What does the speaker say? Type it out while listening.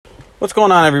What's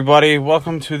going on, everybody?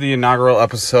 Welcome to the inaugural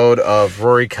episode of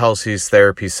Rory Kelsey's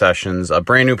Therapy Sessions, a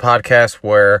brand new podcast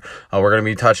where we're going to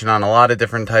be touching on a lot of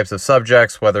different types of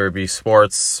subjects, whether it be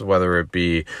sports, whether it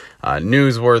be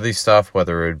newsworthy stuff,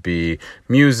 whether it be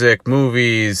music,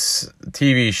 movies,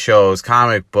 TV shows,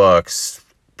 comic books,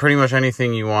 pretty much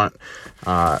anything you want,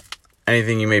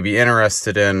 anything you may be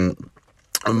interested in.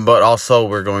 But also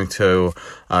we're going to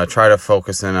try to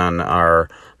focus in on our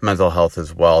mental health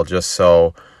as well, just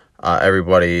so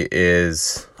everybody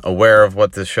is aware of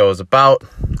what this show is about.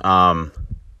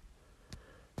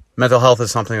 Mental health is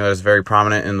something that is very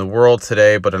prominent in the world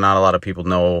today, but not a lot of people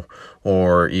know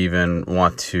or even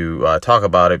want to talk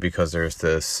about it because there's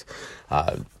this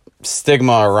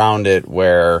stigma around it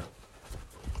where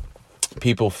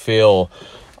people feel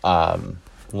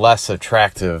less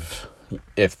attractive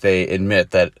if they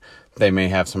admit that they may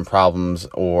have some problems,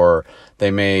 or they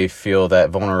may feel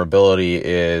that vulnerability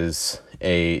is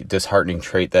a disheartening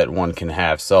trait that one can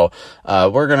have. So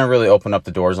we're going to really open up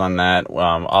the doors on that.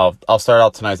 I'll start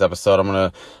out tonight's episode. I'm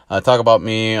going to talk about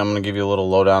me. I'm going to give you a little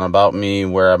lowdown about me,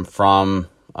 where I'm from,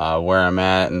 where I'm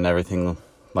at, and everything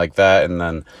like that. And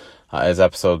then as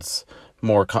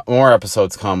more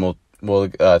episodes come, we'll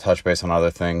touch base on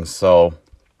other things. So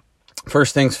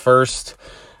first things first,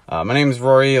 my name is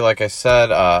Rory. Like I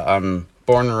said, I'm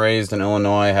born and raised in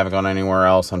Illinois. I haven't gone anywhere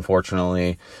else,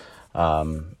 unfortunately.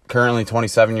 Currently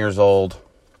 27 years old.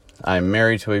 I'm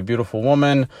married to a beautiful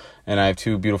woman, and I have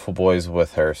two beautiful boys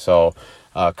with her. So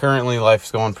currently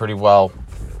life's going pretty well.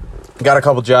 Got a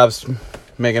couple jobs,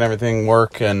 making everything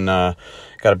work, and got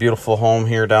a beautiful home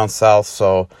here down south.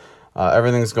 So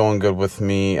everything's going good with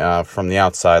me from the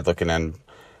outside looking in.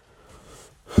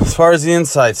 As far as the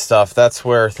inside stuff, that's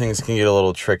where things can get a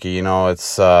little tricky. You know,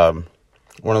 it's one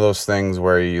of those things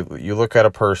where you look at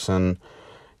a person.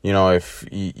 You know, if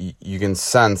you can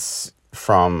sense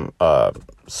from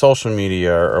social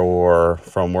media or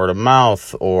from word of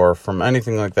mouth or from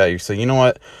anything like that, you say, you know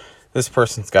what, this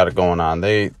person's got it going on.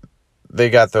 They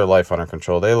got their life under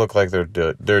control. They look like they're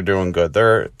doing good.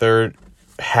 They're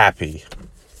happy.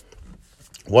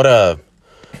 What a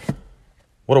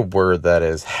word that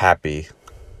is, happy.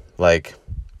 Like,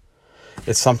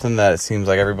 it's something that it seems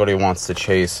like everybody wants to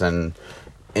chase, and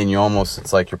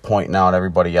it's like you're pointing out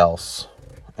everybody else.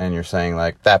 And you're saying,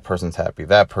 like, that person's happy.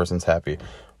 That person's happy.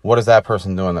 What is that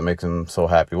person doing that makes them so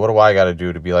happy? What do I got to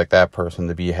do to be like that person,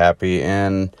 to be happy?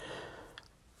 And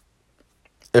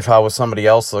if I was somebody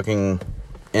else looking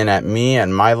in at me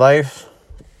and my life,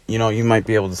 you know, you might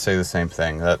be able to say the same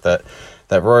thing. That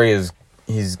Rory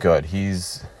he's good.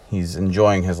 He's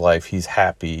enjoying his life. He's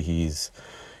happy.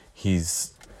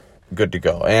 He's good to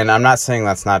go. And I'm not saying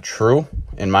that's not true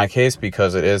in my case,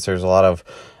 because it is. There's a lot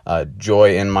of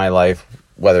joy in my life,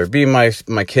 whether it be my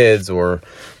kids or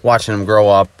watching them grow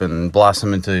up and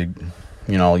blossom into,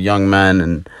 you know, young men,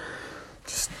 and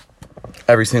just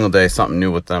every single day something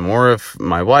new with them. Or if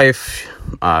my wife,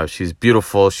 she's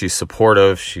beautiful, she's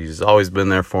supportive, she's always been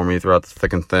there for me throughout the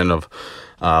thick and thin of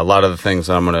a lot of the things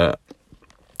that I'm going to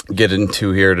get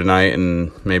into here tonight,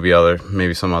 and maybe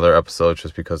some other episodes,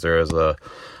 just because there is a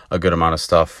good amount of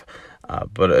stuff.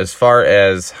 But as far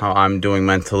as how I'm doing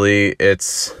mentally,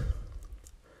 it's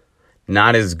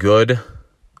not as good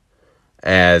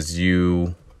as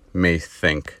you may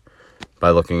think by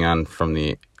looking on from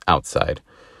the outside.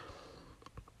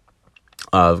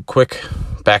 Quick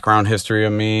background history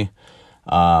of me.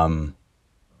 I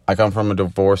come from a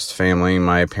divorced family.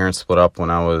 My parents split up when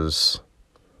I was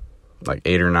like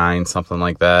 8 or 9, something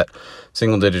like that.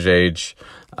 Single digit age.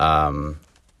 That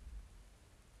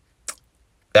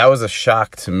was a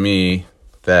shock to me,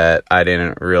 that I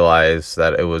didn't realize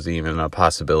that it was even a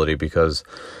possibility, because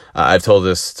I've told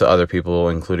this to other people,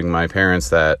 including my parents,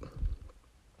 that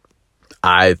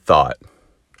I thought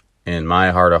in my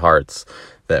heart of hearts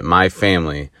that my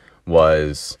family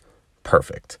was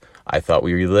perfect. I thought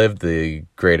we lived the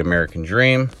great American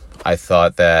dream. I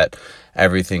thought that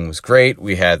everything was great.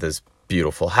 We had this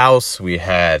beautiful house. We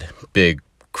had big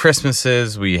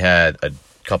Christmases. We had a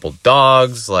couple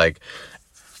dogs. Like,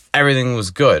 everything was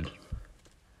good.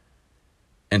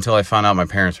 Until I found out my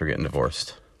parents were getting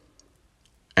divorced.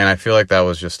 And I feel like that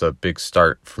was just a big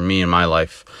start for me in my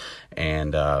life.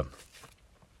 And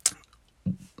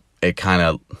it kind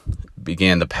of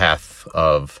began the path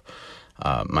of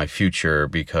my future,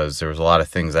 because there was a lot of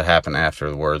things that happened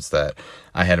afterwards that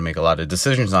I had to make a lot of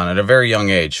decisions on at a very young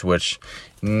age, which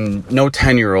no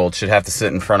 10-year-old should have to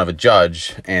sit in front of a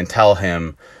judge and tell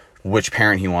him which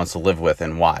parent he wants to live with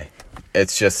and why.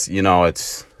 It's just, you know,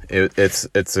 it's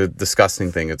a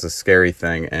disgusting thing. It's a scary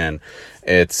thing. And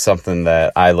it's something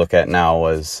that I look at now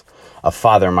as a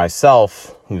father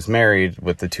myself, who's married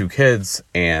with the 2 kids,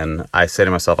 and I say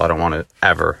to myself, I don't want to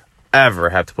ever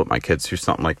have to put my kids through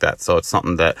something like that. So it's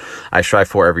something that I strive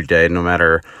for every day, no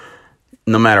matter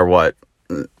what,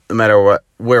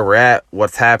 where we're at,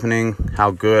 what's happening,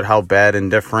 how good, how bad,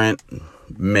 indifferent,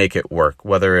 make it work.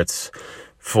 Whether it's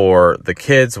for the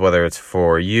kids, whether it's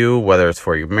for you, whether it's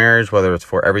for your marriage, whether it's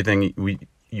for everything,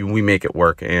 we make it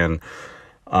work. And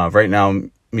right now,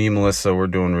 me and Melissa, we're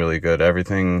doing really good.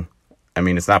 Everything, I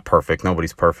mean, it's not perfect.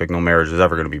 Nobody's perfect. No marriage is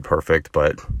ever going to be perfect,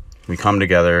 but we come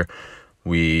together.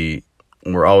 We're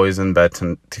always in bed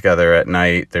together at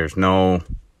night.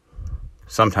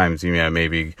 Sometimes you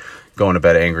maybe going to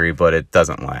bed angry, but it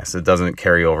doesn't last. It doesn't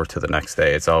carry over to the next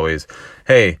day. It's always,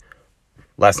 hey,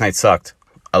 last night sucked.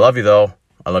 I love you though.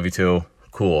 I love you too.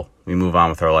 Cool. We move on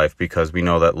with our life because we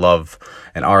know that love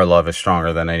and our love is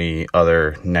stronger than any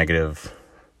other negative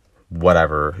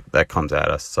whatever that comes at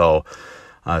us. So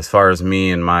as far as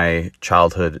me and my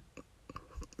childhood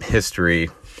history,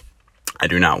 I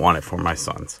do not want it for my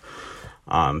sons.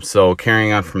 So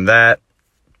carrying on from that,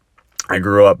 I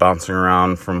grew up bouncing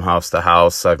around from house to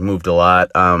house. I've moved a lot.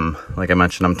 Like I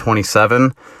mentioned, I'm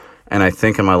 27, and I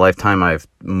think in my lifetime I've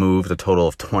moved a total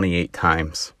of 28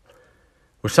 times,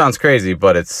 which sounds crazy,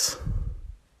 but it's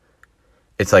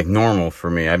like normal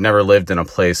for me. I've never lived in a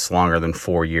place longer than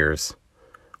 4 years,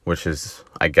 which is,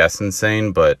 I guess,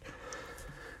 insane, but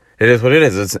it is what it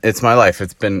is. It's my life.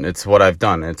 It's what I've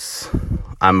done.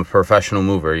 I'm a professional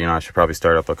mover. I should probably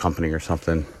start up a company or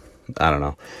something. I don't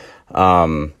know.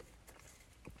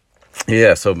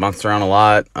 Yeah, so bounced around a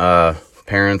lot.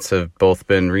 Parents have both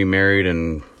been remarried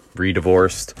and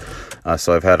re-divorced.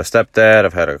 So I've had a stepdad.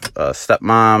 I've had a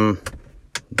stepmom.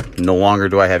 No longer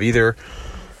do I have either.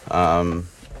 But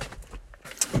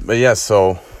yeah,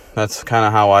 so that's kind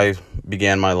of how I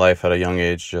began my life at a young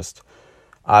age, just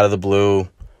out of the blue.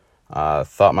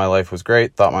 Thought my life was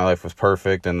great, thought my life was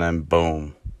perfect, and then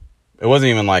boom. It wasn't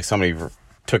even like somebody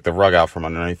took the rug out from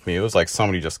underneath me. It was like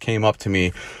somebody just came up to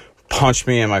me, punched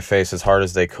me in my face as hard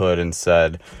as they could, and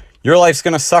said, your life's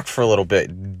going to suck for a little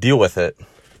bit. Deal with it.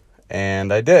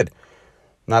 And I did.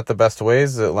 Not the best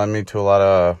ways. It led me to a lot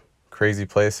of crazy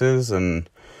places, and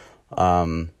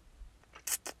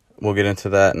we'll get into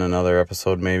that in another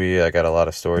episode maybe. I got a lot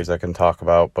of stories I can talk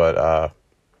about, but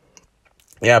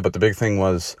but the big thing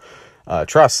was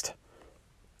trust.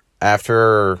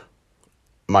 After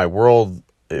my world,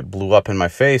 it blew up in my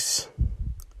face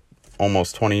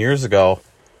almost 20 years ago,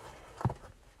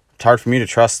 it's hard for me to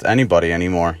trust anybody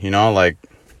anymore, like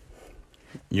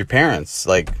your parents.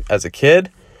 Like as a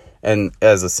kid and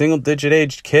as a single-digit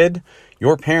aged kid,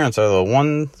 your parents are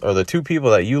the 2 people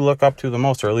that you look up to the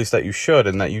most, or at least that you should,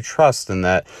 and that you trust, and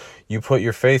that you put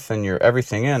your faith and your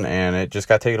everything in, and it just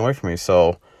got taken away from me.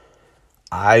 So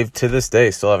I, to this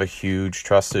day, still have a huge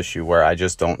trust issue where I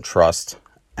just don't trust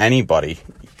anybody.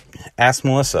 Ask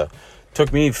Melissa. It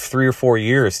took me 3 or 4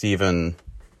 years to even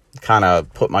kind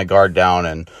of put my guard down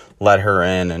and let her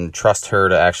in and trust her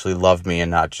to actually love me and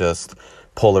not just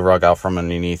pull the rug out from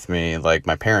underneath me like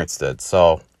my parents did.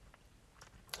 So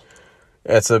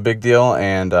it's a big deal.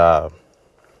 And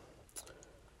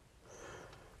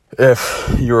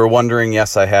if you were wondering,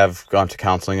 yes, I have gone to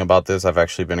counseling about this. I've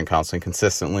actually been in counseling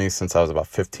consistently since I was about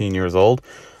 15 years old.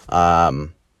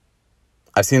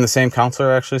 I've seen the same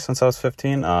counselor actually since I was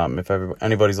 15. If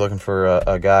anybody's looking for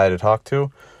a guy to talk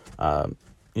to,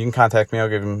 you can contact me.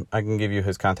 I can give you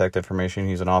his contact information.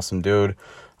 He's an awesome dude.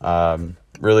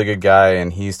 Really good guy.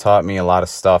 And he's taught me a lot of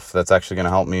stuff that's actually going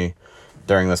to help me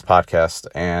during this podcast.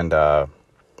 And,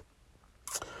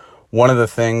 one of the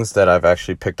things that I've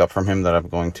actually picked up from him that I'm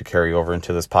going to carry over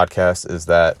into this podcast is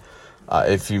that,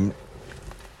 if you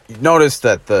notice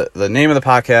that the name of the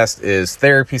podcast is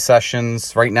Therapy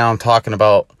Sessions. Right now I'm talking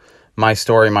about my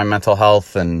story, my mental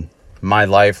health, and my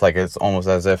life. Like it's almost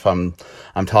as if I'm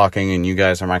talking and you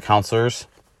guys are my counselors.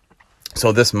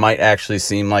 So this might actually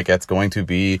seem like it's going to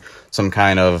be some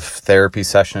kind of therapy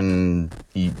session,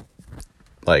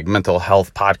 like mental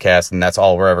health podcast, and that's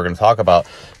all we're ever going to talk about.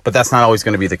 But that's not always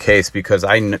going to be the case, because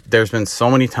there's been so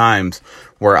many times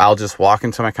where I'll just walk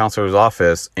into my counselor's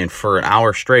office and for an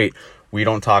hour straight, we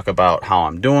don't talk about how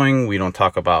I'm doing. We don't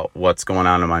talk about what's going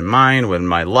on in my mind, in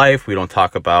my life. We don't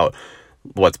talk about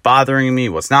what's bothering me,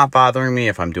 what's not bothering me,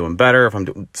 if I'm doing better,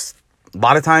 a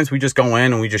lot of times we just go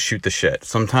in and we just shoot the shit.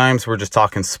 Sometimes we're just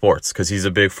talking sports because he's a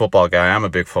big football guy. I'm a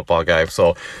big football guy.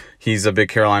 So he's a big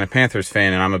Carolina Panthers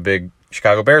fan and I'm a big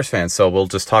Chicago Bears fan. So we'll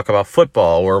just talk about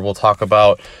football, or we'll talk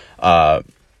about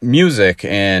music,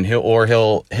 and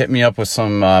he'll hit me up with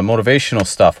some motivational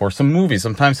stuff or some movies.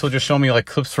 Sometimes he'll just show me like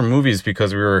clips from movies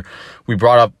because we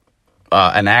brought up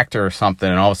an actor or something,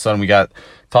 and all of a sudden we got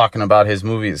talking about his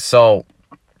movies. So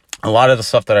a lot of the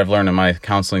stuff that I've learned in my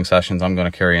counseling sessions, I'm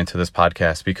going to carry into this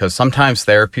podcast, because sometimes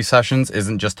therapy sessions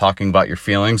isn't just talking about your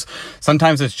feelings.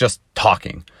 Sometimes it's just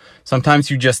talking. Sometimes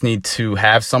you just need to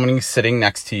have somebody sitting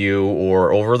next to you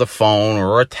or over the phone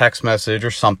or a text message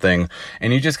or something,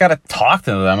 and you just got to talk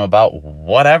to them about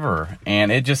whatever,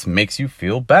 and it just makes you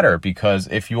feel better. Because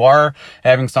if you are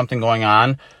having something going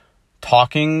on,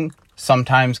 talking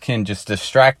sometimes can just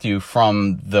distract you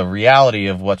from the reality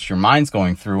of what your mind's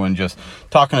going through, and just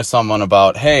talking to someone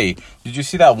about, hey, did you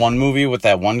see that one movie with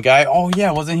that one guy? Oh yeah,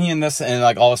 wasn't he in this? And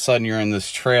like all of a sudden you're in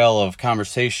this trail of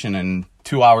conversation, and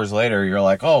 2 hours later you're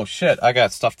like, oh shit, I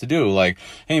got stuff to do. Like,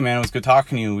 hey man, it was good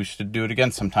talking to you. We should do it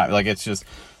again sometime. Like, it's just,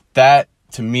 that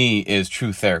to me is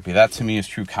true therapy. That to me is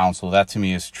true counsel. That to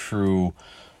me is true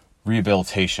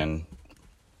rehabilitation.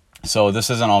 So this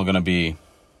isn't all going to be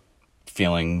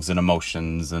feelings and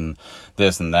emotions and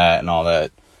this and that and all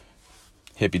that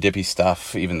hippy dippy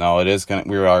stuff, even though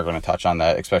we are going to touch on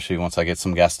that, especially once I get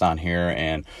some guests on here,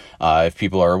 and if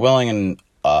people are willing and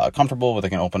comfortable with, they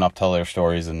can open up, tell their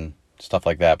stories and stuff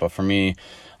like that. But for me,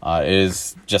 it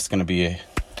is just going to be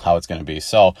how it's going to be.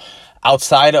 So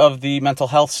outside of the mental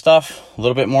health stuff, a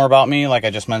little bit more about me. Like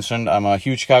I just mentioned, I'm a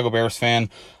huge Chicago Bears fan.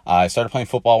 I started playing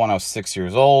football when I was 6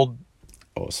 years old.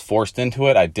 I was forced into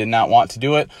it. I did not want to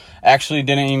do it. Actually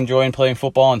didn't enjoy playing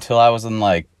football until I was in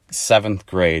like 7th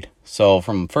grade. So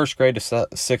from 1st grade to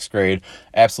 6th grade,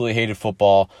 absolutely hated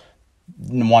football.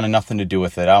 Wanted nothing to do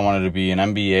with it. I wanted to be an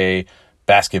NBA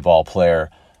basketball player.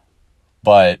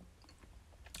 But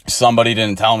somebody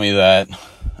didn't tell me that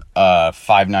a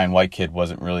 5'9" white kid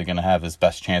wasn't really going to have his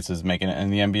best chances making it in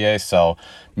the NBA. So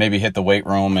maybe hit the weight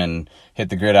room and hit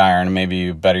the gridiron, and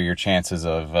maybe better your chances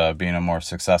of being a more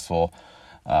successful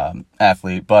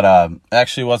athlete. But it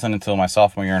actually wasn't until my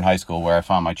sophomore year in high school where I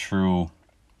found my true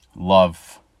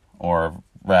love, or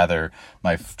rather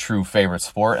my true favorite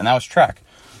sport, and that was track.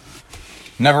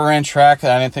 Never ran track.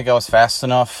 I didn't think I was fast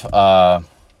enough, so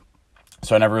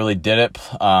I never really did it.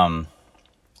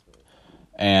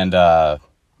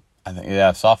 I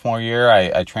think, sophomore year,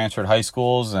 I transferred high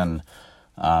schools, and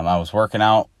I was working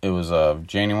out. It was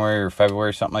January or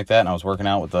February, something like that, and I was working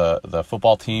out with the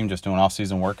football team, just doing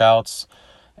off-season workouts,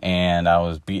 and I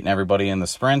was beating everybody in the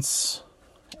sprints,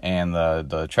 and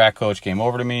the track coach came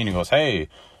over to me, and he goes, hey,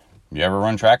 you ever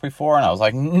run track before? And I was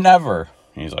like, never.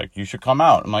 And he's like, you should come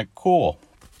out. I'm like, cool.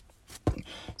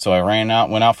 So I went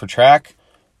out for track,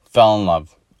 fell in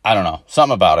love. I don't know,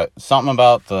 something about it. Something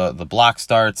about the block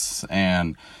starts,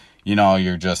 and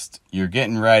you're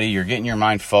getting ready, you're getting your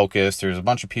mind focused. There's a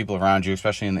bunch of people around you,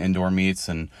 especially in the indoor meets,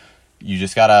 and you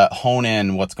just got to hone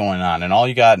in what's going on. And all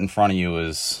you got in front of you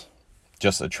is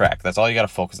just a track. That's all you got to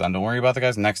focus on. Don't worry about the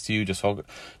guys next to you.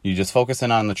 You just focus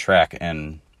in on the track,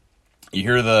 and you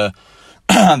hear the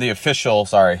official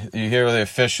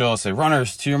say,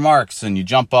 runners to your marks, and you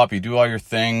jump up, you do all your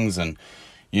things, and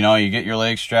you get your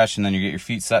legs stretched, and then you get your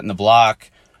feet set in the block,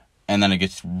 and then it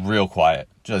gets real quiet,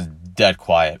 just dead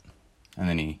quiet. And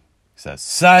then he says,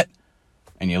 set,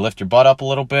 and you lift your butt up a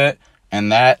little bit,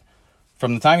 and that,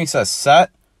 from the time he says set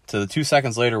to the 2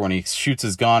 seconds later when he shoots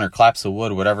his gun or claps the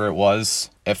wood, whatever it was,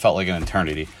 it felt like an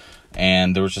eternity.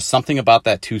 And there was just something about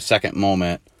that 2-second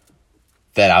moment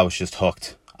that I was just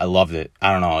hooked. I loved it.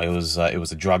 I don't know. It was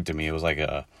a drug to me. It was like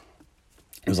an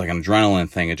adrenaline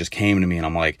thing. It just came to me, and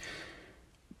I'm like,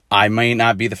 I may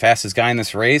not be the fastest guy in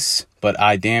this race, but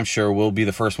I damn sure will be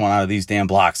the first one out of these damn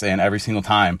blocks. And every single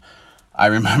time, I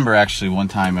remember actually one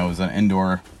time it was an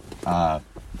indoor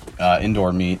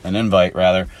meet, an invite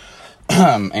rather,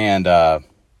 and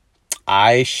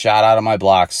I shot out of my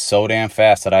blocks so damn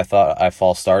fast that I thought I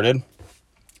false started,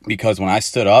 because when I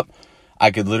stood up,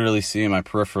 I could literally see in my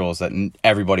peripherals that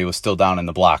everybody was still down in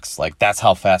the blocks. Like, that's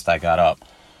how fast I got up.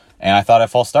 And I thought I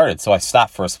false started, so I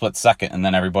stopped for a split second, and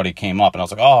then everybody came up, and I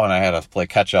was like, oh, and I had to play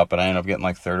catch up, and I ended up getting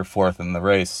like 3rd or 4th in the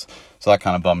race. So that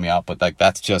kind of bummed me out, but like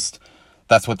that's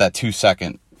what that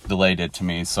 2-second delay did to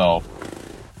me. So,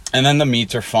 and then the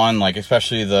meets are fun, like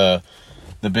especially the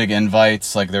big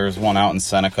invites. Like there was one out in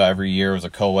Seneca every year. It was a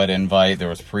co-ed invite. There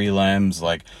was prelims.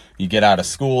 Like you get out of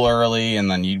school early, and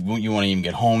then you won't even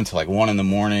get home till like 1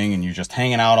 a.m, and you're just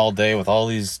hanging out all day with all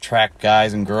these track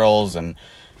guys and girls, and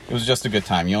it was just a good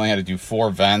time. You only had to do 4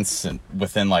 events and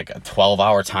within like a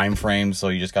 12-hour time frame, so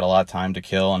you just got a lot of time to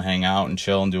kill and hang out and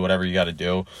chill and do whatever you got to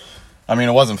do. I mean,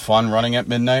 it wasn't fun running at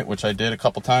midnight, which I did a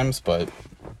couple times, but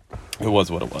it was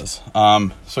what it was.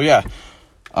 So yeah,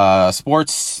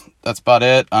 sports, that's about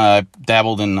it. I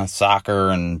dabbled in soccer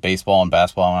and baseball and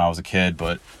basketball when I was a kid,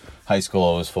 but high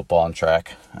school it was football and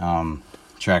track.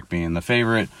 Track being the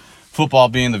favorite. football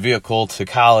being the vehicle to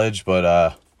college,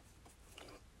 but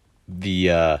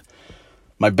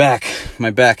my back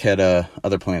had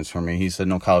other plans for me. He said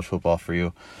no college football for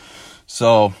you.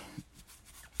 So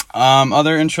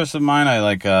other interests of mine,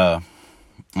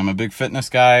 I'm a big fitness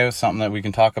guy. Something that we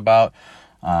can talk about.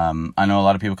 I know a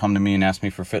lot of people come to me and ask me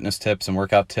for fitness tips and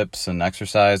workout tips and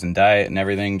exercise and diet and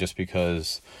everything, just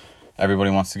because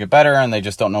everybody wants to get better and they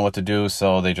just don't know what to do,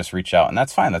 so they just reach out. And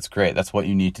that's fine. That's great. That's what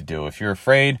you need to do. If you're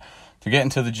afraid to get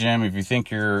into the gym, if you think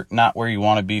you're not where you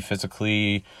want to be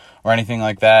physically or anything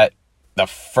like that, the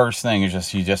first thing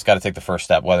is you just got to take the first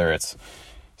step, whether it's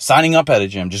signing up at a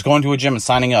gym, just going to a gym and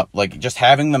signing up, like just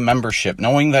having the membership,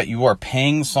 knowing that you are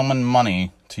paying someone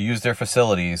money to use their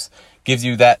facilities gives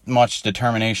you that much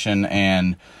determination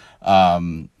and,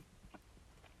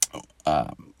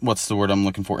 what's the word I'm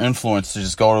looking for? Influence to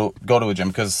just go to a gym.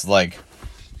 Because like,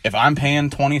 if I'm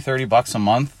paying $20-$30 a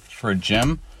month for a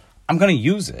gym, I'm going to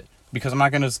use it, because I'm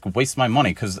not going to just waste my money,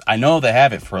 because I know they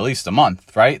have it for at least a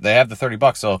month, right? They have the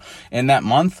 $30. So in that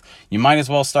month, you might as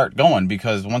well start going,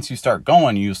 because once you start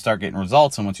going, you start getting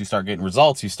results. And once you start getting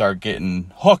results, you start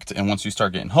getting hooked. And once you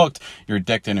start getting hooked, you're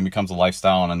addicted and it becomes a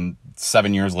lifestyle. And then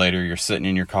 7 years later, you're sitting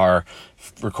in your car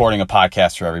recording a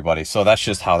podcast for everybody. So that's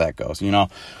just how that goes, you know?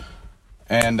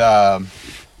 And,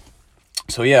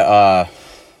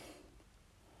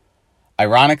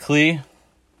 ironically,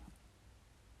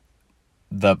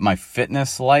 my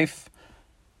fitness life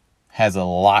has a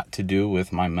lot to do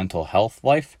with my mental health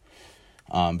life,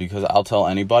 because I'll tell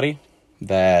anybody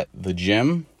that the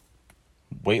gym,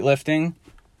 weightlifting,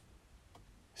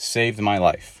 saved my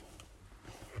life.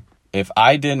 If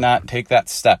I did not take that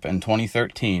step in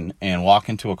 2013 and walk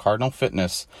into a Cardinal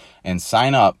Fitness and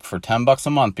sign up for $10 a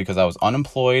month, because I was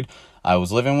unemployed, I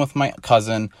was living with my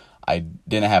cousin, I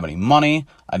didn't have any money,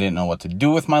 I didn't know what to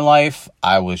do with my life,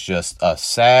 I was just a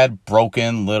sad,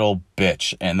 broken little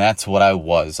bitch, and that's what I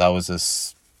was. I was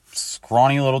this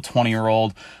scrawny little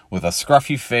 20-year-old with a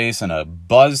scruffy face and a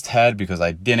buzzed head because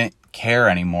I didn't care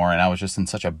anymore, and I was just in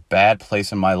such a bad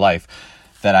place in my life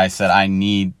that I said, I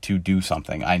need to do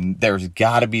something. There's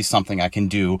got to be something I can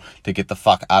do to get the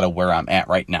fuck out of where I'm at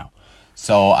right now.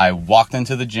 So I walked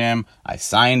into the gym, I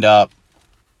signed up,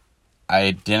 I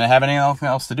didn't have anything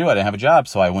else to do. I didn't have a job.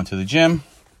 So I went to the gym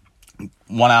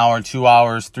 1 hour, 2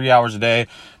 hours, 3 hours a day.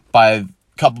 By a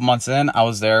couple months in, I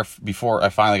was there before I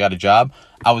finally got a job.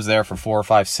 I was there for 4 or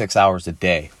 5, 6 hours a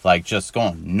day, like just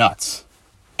going nuts.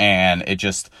 And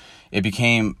it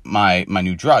became my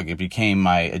new drug. It became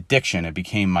my addiction. It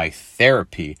became my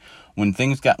therapy. When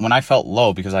I felt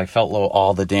low, because I felt low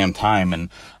all the damn time. And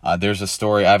I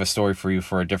have a story for you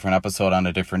for a different episode on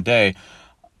a different day.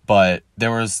 But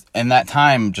there was, in that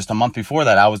time, just a month before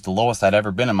that, I was the lowest I'd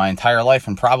ever been in my entire life.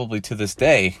 And probably to this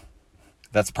day,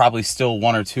 that's probably still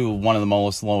one of the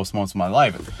lowest moments of my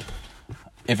life.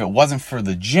 If it wasn't for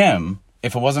the gym,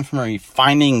 if it wasn't for me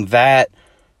finding that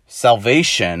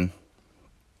salvation,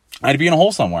 I'd be in a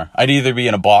hole somewhere. I'd either be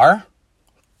in a bar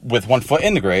with one foot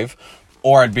in the grave,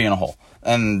 or I'd be in a hole.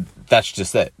 And that's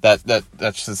just it. That's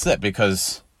just it,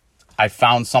 because I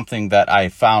found something that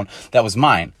was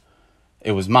mine.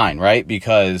 It was mine, right?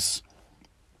 Because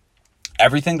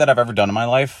everything that I've ever done in my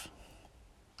life,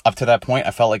 up to that point, I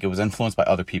felt like it was influenced by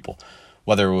other people.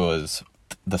 Whether it was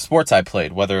the sports I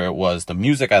played, whether it was the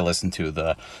music I listened to,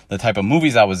 the type of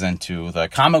movies I was into, the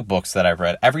comic books that I've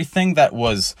read, everything that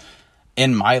was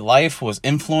in my life was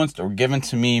influenced or given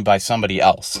to me by somebody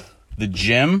else. The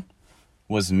gym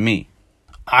was me.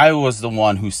 I was the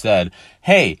one who said,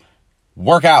 hey,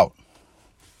 work out.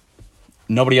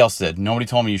 Nobody else did. Nobody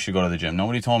told me you should go to the gym.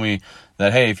 Nobody told me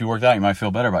that, hey, if you worked out, you might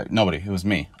feel better about it. Nobody. It was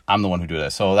me. I'm the one who did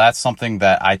it. So that's something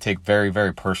that I take very,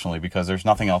 very personally, because there's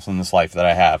nothing else in this life that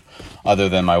I have other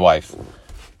than my wife.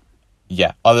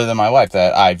 Yeah, other than my wife,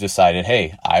 that I've decided,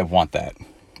 hey, I want that.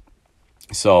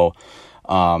 So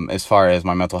as far as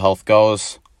my mental health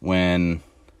goes, right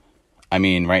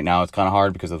now it's kind of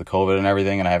hard because of the COVID and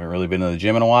everything, and I haven't really been to the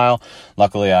gym in a while.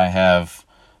 Luckily, I have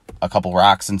a couple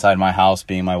rocks inside my house,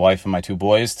 being my wife and my 2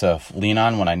 boys, to lean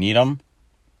on when I need them.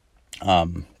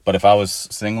 But if I was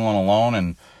single and alone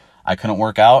and I couldn't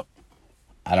work out,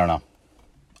 I don't know.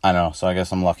 So I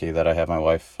guess I'm lucky that I have my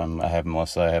wife. I have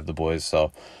Melissa. I have the boys.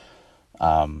 So,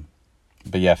 but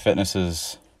yeah, fitness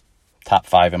is top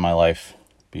 5 in my life,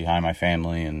 behind my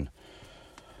family and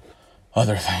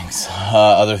other things.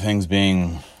 Other things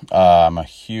being, I'm a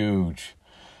huge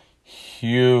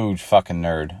fucking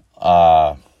nerd.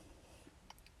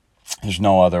 There's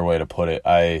no other way to put it.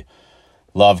 I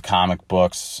love comic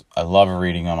books. I love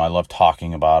reading them. I love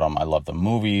talking about them. I love the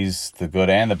movies, the good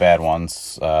and the bad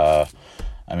ones.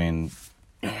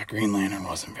 Green Lantern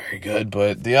wasn't very good,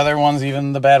 but the other ones,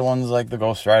 even the bad ones like the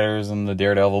Ghost Riders and the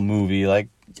Daredevil movie, like,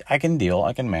 I can deal,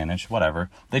 I can manage, whatever.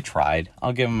 They tried.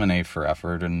 I'll give them an A for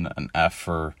effort and an F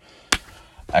for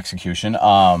execution.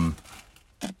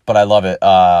 But I love it.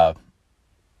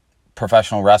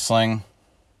 Professional wrestling.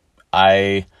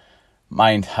 I've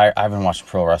been watching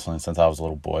pro wrestling since I was a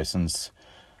little boy, since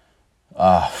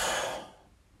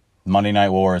Monday Night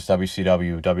Wars,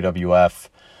 WCW,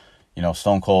 WWF,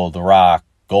 Stone Cold, The Rock,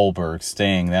 Goldberg,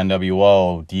 Sting, the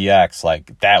NWO, DX,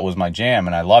 like, that was my jam,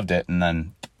 and I loved it. And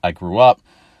then I grew up,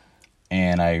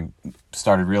 and I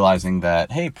started realizing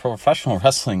that, hey, professional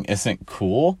wrestling isn't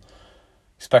cool,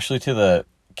 especially to the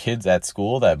kids at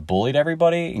school that bullied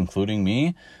everybody, including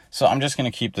me. So I'm just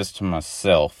going to keep this to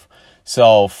myself.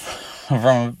 So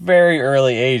from a very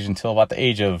early age until about the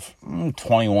age of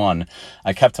 21,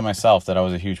 I kept to myself that I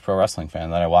was a huge pro wrestling fan,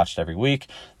 that I watched every week,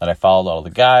 that I followed all the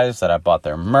guys, that I bought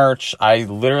their merch. I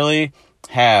literally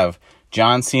have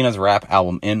John Cena's rap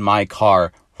album in my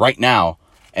car right now,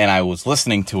 and I was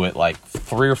listening to it like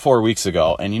 3 or 4 weeks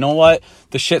ago. And you know what?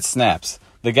 The shit snaps.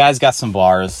 The guy's got some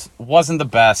bars. Wasn't the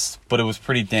best, but it was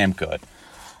pretty damn good.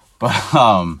 But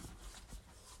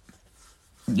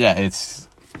yeah, it's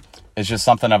just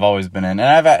something I've always been in.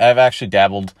 And I've actually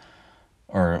dabbled,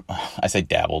 or I say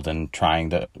dabbled, in trying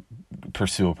to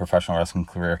pursue a professional wrestling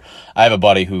career. I have a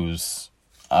buddy who's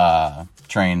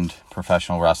trained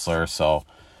professional wrestler, so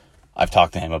I've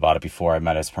talked to him about it before. I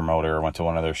met his promoter, went to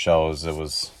one of their shows.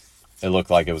 It looked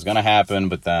like it was going to happen,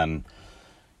 but then,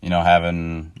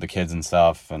 having the kids and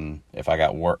stuff, and if I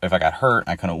got hurt and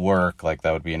I couldn't work, like,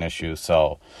 that would be an issue.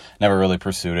 So never really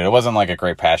pursued it. It wasn't like a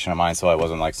great passion of mine, so it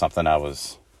wasn't like something I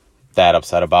was that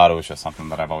upset about. It was just something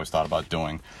that I've always thought about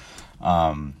doing.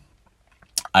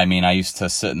 I used to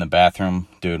sit in the bathroom.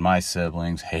 Dude, my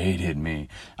siblings hated me.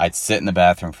 I'd sit in the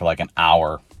bathroom for like an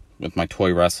hour with my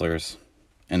toy wrestlers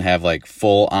and have like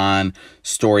full on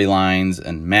storylines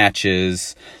and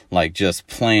matches, like just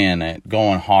playing it,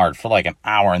 going hard for like an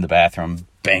hour in the bathroom,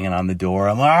 banging on the door.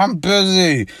 I'm like, I'm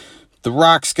busy. The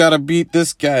Rock's got to beat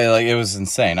this guy. Like, it was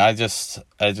insane.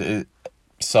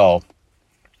 So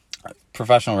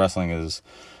professional wrestling is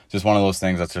just one of those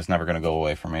things that's just never going to go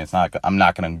away from me. I'm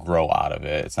not going to grow out of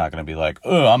it. It's not going to be like,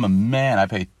 oh, I'm a man, I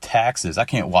pay taxes, I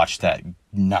can't watch that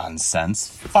nonsense.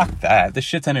 Fuck that. This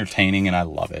shit's entertaining and I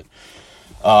love it.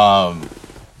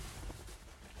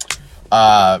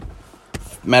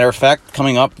 Matter of fact,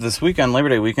 coming up this weekend, Labor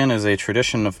Day weekend, is a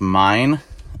tradition of mine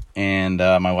and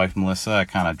my wife Melissa. I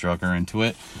kind of drug her into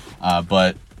it.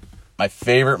 But my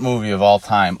favorite movie of all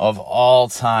time,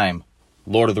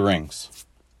 Lord of the Rings.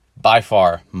 By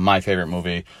far, my favorite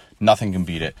movie. Nothing can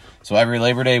beat it. So every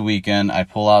Labor Day weekend, I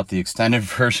pull out the extended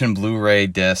version Blu-ray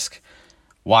disc,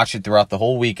 watch it throughout the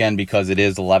whole weekend, because it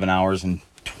is 11 hours and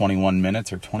 21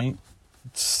 minutes, or 11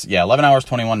 hours,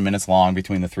 21 minutes long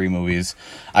between the three movies.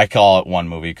 I call it one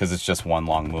movie because it's just one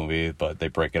long movie, but they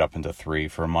break it up into three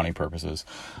for money purposes.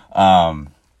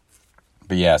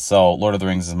 But yeah, so Lord of the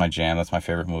Rings is my jam. That's my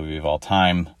favorite movie of all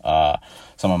time.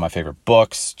 Some of my favorite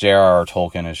books. J.R.R.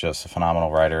 Tolkien is just a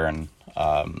phenomenal writer, and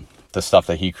the stuff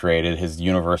that he created, his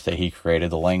universe that he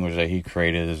created, the language that he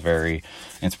created is very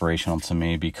inspirational to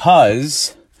me,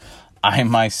 because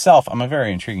I'm a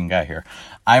very intriguing guy here.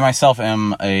 I myself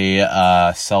am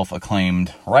a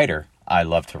self-acclaimed writer. I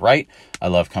love to write. I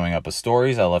love coming up with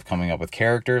stories. I love coming up with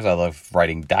characters. I love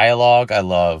writing dialogue. I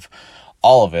love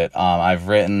all of it. I've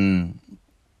written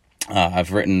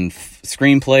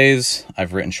screenplays.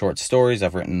 I've written short stories.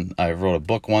 I wrote a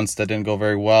book once that didn't go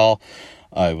very well.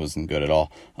 It wasn't good at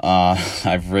all.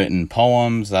 I've written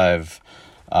poems. I've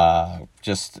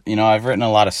written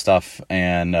a lot of stuff.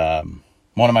 And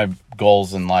one of my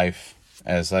goals in life,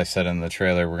 as I said in the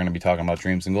trailer, we're going to be talking about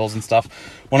dreams and goals and stuff.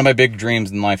 One of my big dreams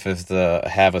in life is to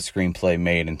have a screenplay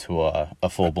made into a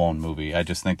full-blown movie. I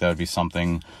just think that would be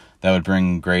something that would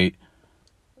bring great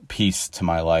peace to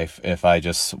my life. If I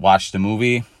just watched a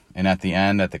movie and at the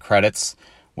end, at the credits,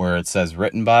 where it says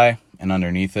written by, and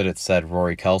underneath it said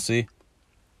Rory Kelsey,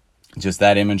 just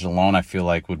that image alone, I feel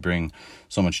like would bring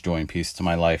so much joy and peace to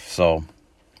my life. So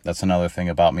that's another thing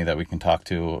about me that we can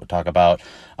talk about.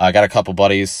 I got a couple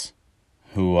buddies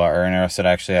who are interested.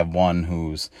 I actually have one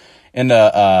who's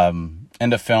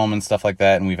into film and stuff like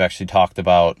that, and we've actually talked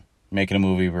about making a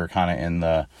movie. We're kind of in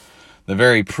the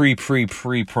very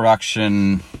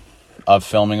pre-production of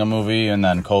filming a movie, and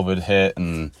then COVID hit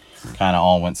and kind of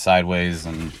all went sideways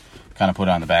and kind of put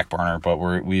it on the back burner. But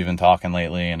we've been talking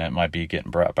lately, and it might be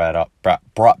getting brought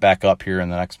back up here in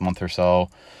the next month or so.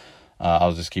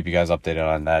 I'll just keep you guys updated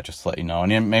on that, just to let you know.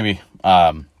 And maybe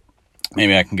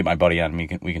I can get my buddy on,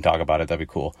 and we can talk about it. That'd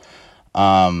be cool.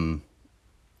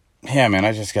 yeah, man,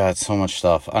 I just got so much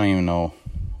stuff. I don't even know.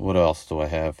 What else do I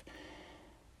have?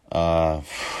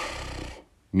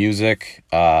 Music.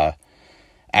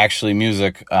 Actually,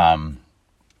 music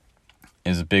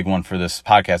is a big one for this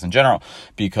podcast in general,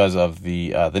 because of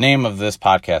the name of this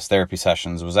podcast, Therapy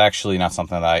Sessions, was actually not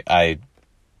something that I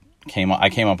came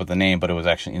up with the name, but it was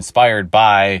actually inspired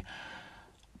by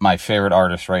my favorite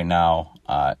artist right now,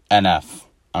 NF.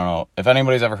 I don't know if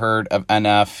anybody's ever heard of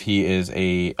NF. He is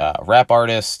a rap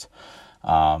artist.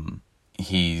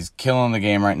 He's killing the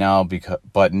game right now,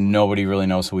 but nobody really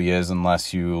knows who he is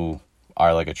unless you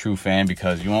are like a true fan,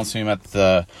 because you won't see him at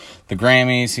the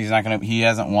Grammys. He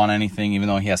hasn't won anything, even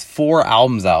though he has 4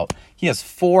 albums out. He has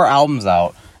 4 albums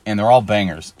out, and they're all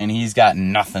bangers, and he's got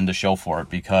nothing to show for it,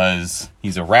 because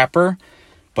he's a rapper,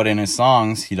 but in his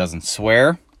songs, he doesn't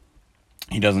swear.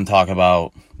 He doesn't talk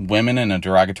about women in a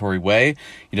derogatory way.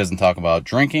 He doesn't talk about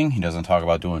drinking. He doesn't talk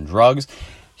about doing drugs.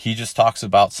 He just talks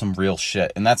about some real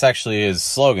shit. And that's actually his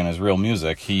slogan, is real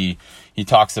music. He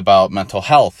talks about mental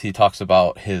health. He talks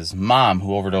about his mom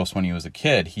who overdosed when he was a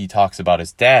kid. He talks about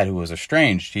his dad who was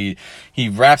estranged. He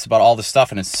raps about all this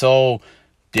stuff, and it's so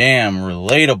damn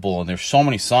relatable. And there's so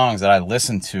many songs that I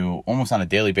listen to almost on a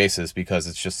daily basis, because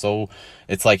it's just so,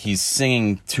 it's like he's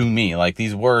singing to me. Like,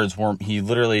 these words he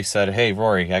literally said, "Hey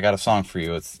Rory, I got a song for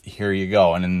you. It's here you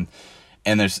go."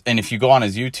 And if you go on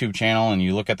his YouTube channel and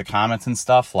you look at the comments and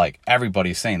stuff, like,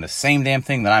 everybody's saying the same damn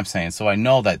thing that I'm saying. So I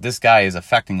know that this guy is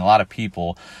affecting a lot of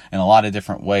people in a lot of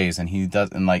different ways, and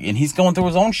he's going through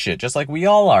his own shit just like we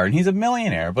all are, and he's a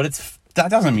millionaire. But that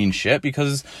doesn't mean shit,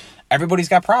 because everybody's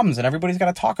got problems and everybody's got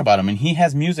to talk about them, and he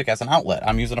has music as an outlet.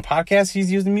 I'm using a podcast,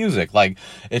 he's using music. Like,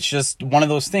 it's just one of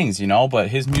those things, but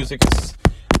his music is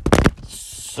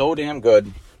so damn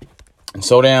good and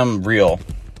so damn real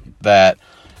that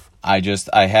I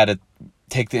had to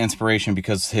take the inspiration,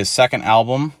 because his second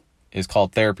album is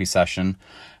called Therapy Session,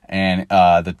 and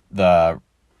the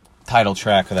title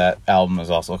track of that album is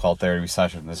also called Therapy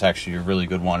Session. It's actually a really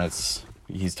good one.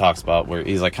 He talks about where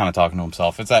he's like kind of talking to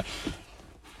himself.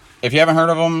 If you haven't heard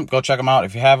of him, go check him out.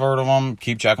 If you have heard of him,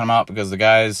 keep checking him out, because the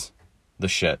guy's the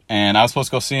shit. And I was supposed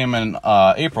to go see him in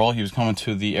April. He was coming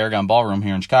to the Aragon Ballroom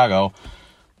here in Chicago.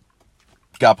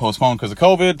 Got postponed because of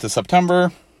COVID to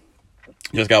September.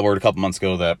 Just got word a couple months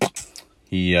ago that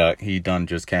he done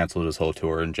just canceled his whole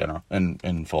tour in general,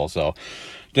 in full. So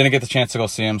didn't get the chance to go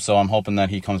see him. So I'm hoping that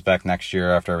he comes back next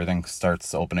year after everything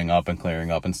starts opening up and clearing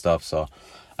up and stuff, so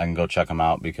I can go check him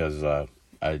out, because the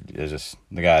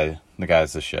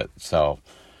guy's the shit. So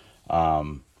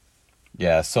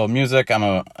yeah. So music,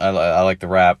 I like the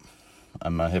rap.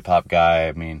 I'm a hip hop guy.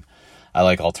 I mean, I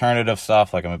like alternative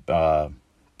stuff. Like, I'm a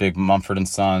big Mumford &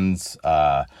 Sons,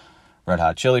 Red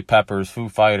Hot Chili Peppers, Foo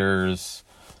Fighters,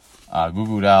 Goo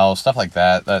Goo Dolls, stuff like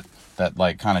that. That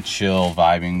like kind of chill,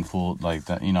 vibing, cool, like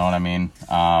that. You know what I mean?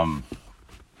 I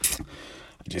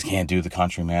just can't do the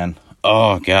country, man.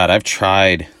 Oh God, I've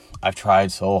tried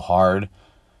so hard.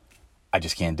 I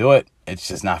just can't do it. It's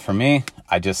just not for me.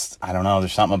 I don't know.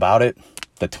 There's something about it.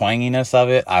 The twanginess of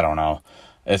it. I don't know.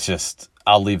 It's just,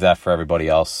 I'll leave that for everybody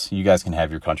else. You guys can have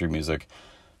your country music.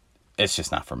 It's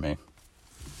just not for me.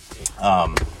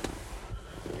 So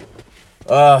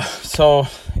I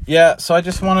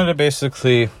just wanted to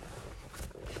basically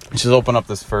just open up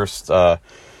this first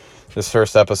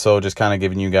episode, just kind of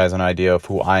giving you guys an idea of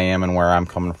who I am and where I'm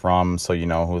coming from, so you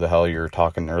know who the hell you're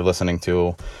talking or listening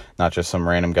to, not just some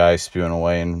random guy spewing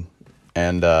away.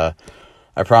 And I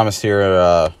promise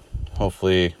here,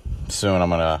 hopefully soon, I'm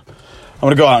gonna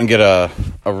go out and get a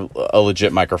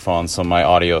legit microphone, so my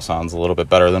audio sounds a little bit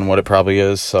better than what it probably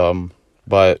is.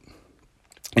 But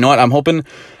you know what?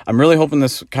 I'm really hoping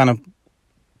this kind of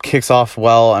kicks off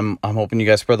well. I'm hoping you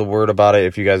guys spread the word about it.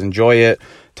 If you guys enjoy it,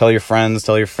 tell your friends,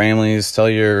 tell your families, tell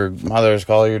your mothers,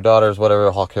 call your daughters,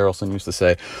 whatever Hawk Harrelson used to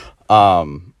say.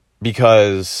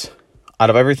 Because out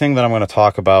of everything that I'm going to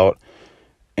talk about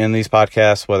in these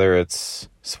podcasts, whether it's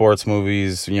sports,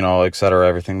 movies, etc.,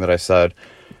 everything that I said,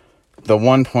 the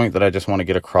one point that I just want to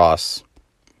get across,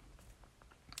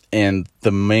 and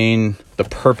the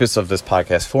purpose of this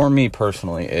podcast for me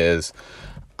personally, is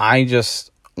I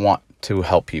just want to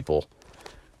help people.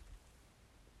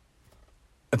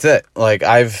 That's it. Like,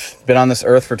 I've been on this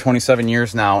earth for 27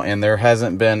 years now, and there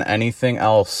hasn't been anything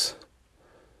else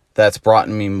that's brought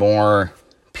me more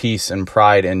peace and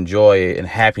pride and joy and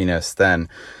happiness than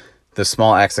the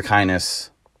small acts of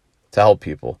kindness to help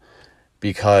people.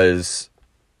 Because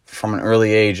from an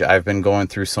early age, I've been going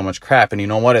through so much crap, and you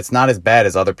know what? It's not as bad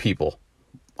as other people.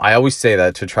 I always say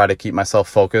that to try to keep myself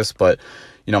focused, but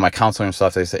my counselor and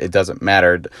stuff, they say it doesn't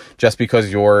matter. Just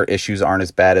because your issues aren't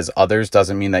as bad as others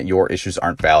doesn't mean that your issues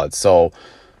aren't valid. So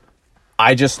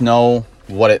I just know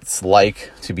what it's like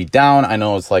to be down. I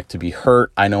know what it's like to be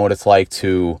hurt. I know what it's like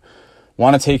to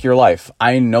want to take your life.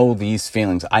 I know these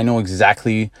feelings. I know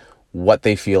exactly what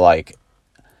they feel like.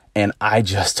 And I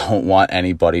just don't want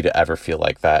anybody to ever feel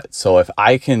like that. So if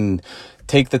I can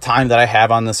take the time that I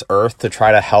have on this earth to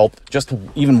try to help just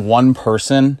even one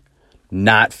person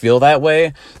not feel that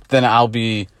way, then I'll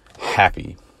be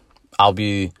happy. I'll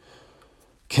be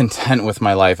content with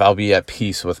my life. I'll be at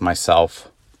peace with myself.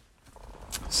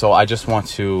 So I just want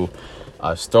to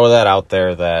throw that out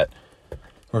there, that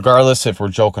regardless if we're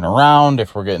joking around,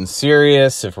 if we're getting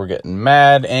serious, if we're getting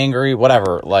mad, angry,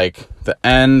 whatever, like, the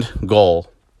end goal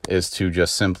is to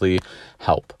just simply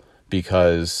help,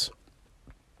 because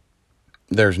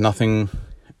there's nothing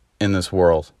in this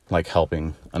world like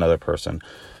helping another person.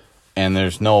 And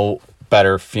there's no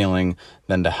better feeling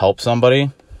than to help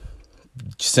somebody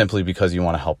simply because you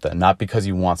want to help them, not because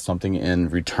you want something in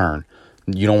return.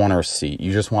 You don't want a receipt.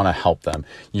 You just want to help them.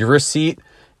 Your receipt,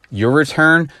 your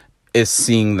return is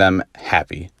seeing them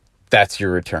happy. That's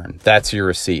your return. That's your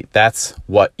receipt. That's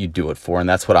what you do it for. And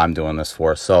that's what I'm doing this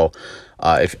for. So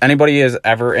if anybody is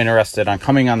ever interested on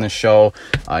coming on this show,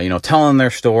 telling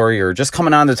their story, or just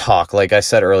coming on to talk, like I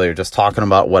said earlier, just talking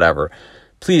about whatever,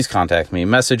 please contact me,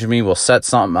 message me. We'll set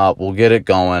something up. We'll get it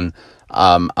going.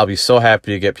 I'll be so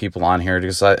happy to get people on here,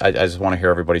 because I just want to hear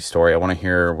everybody's story. I want to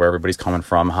hear where everybody's coming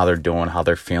from, how they're doing, how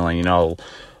they're feeling,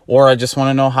 or I just want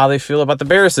to know how they feel about the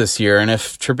Bears this year, and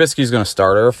if Trubisky's going to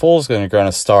start, or if Foles is going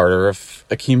to start, or if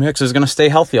Akeem Hicks is going to stay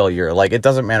healthy all year. Like, it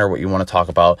doesn't matter what you want to talk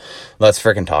about. Let's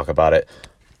freaking talk about it.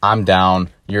 I'm down.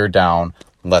 You're down.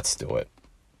 Let's do it.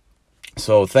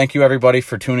 So thank you, everybody,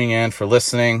 for tuning in, for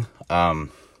listening.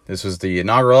 This was the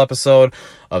inaugural episode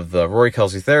of the Rory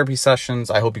Kelsey Therapy Sessions.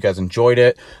 I hope you guys enjoyed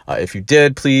it. If you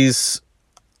did, please,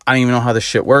 I don't even know how this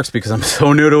shit works because I'm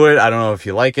so new to it. I don't know if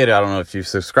you like it. I don't know if you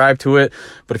subscribe to it.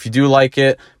 But if you do like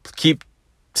it,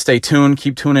 stay tuned.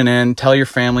 Keep tuning in. Tell your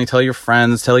family, tell your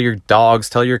friends, tell your dogs,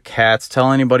 tell your cats,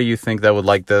 tell anybody you think that would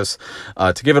like this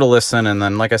to give it a listen. And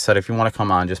then, like I said, if you want to come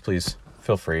on, just please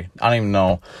feel free. I don't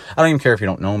even care if you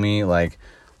don't know me. Like,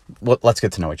 let's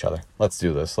get to know each other. Let's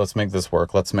do this. Let's make this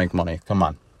work. Let's make money. Come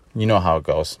on. You know how it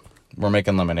goes. We're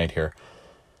making lemonade here.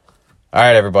 All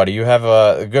right, everybody. You have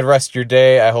a good rest of your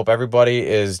day. I hope everybody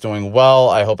is doing well.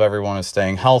 I hope everyone is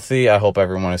staying healthy. I hope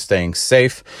everyone is staying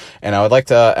safe. And I would like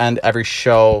to end every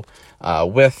show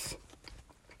with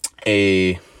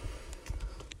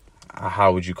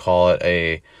how would you call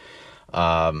it?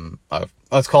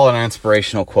 Let's call it an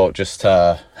inspirational quote, just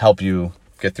to help you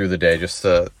get through the day, just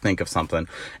to think of something.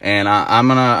 And I'm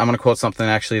gonna quote something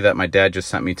actually that my dad just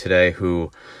sent me today.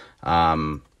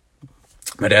 My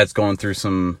dad's going through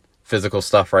some physical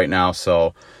stuff right now,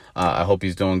 so I hope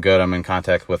he's doing good. I'm in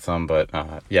contact with him, but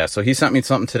so he sent me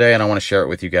something today, and I want to share it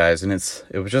with you guys. And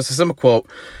it was just a simple quote,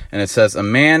 and it says, "A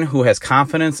man who has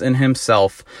confidence in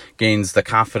himself gains the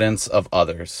confidence of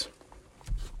others."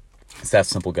 It's that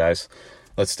simple, guys.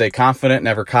 Let's stay confident,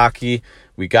 never cocky.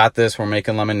 We got this. We're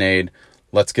making lemonade.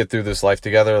 Let's get through this life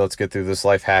together. Let's get through this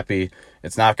life happy.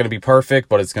 It's not going to be perfect,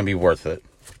 but it's going to be worth it.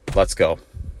 Let's go.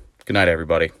 Good night,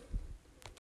 everybody.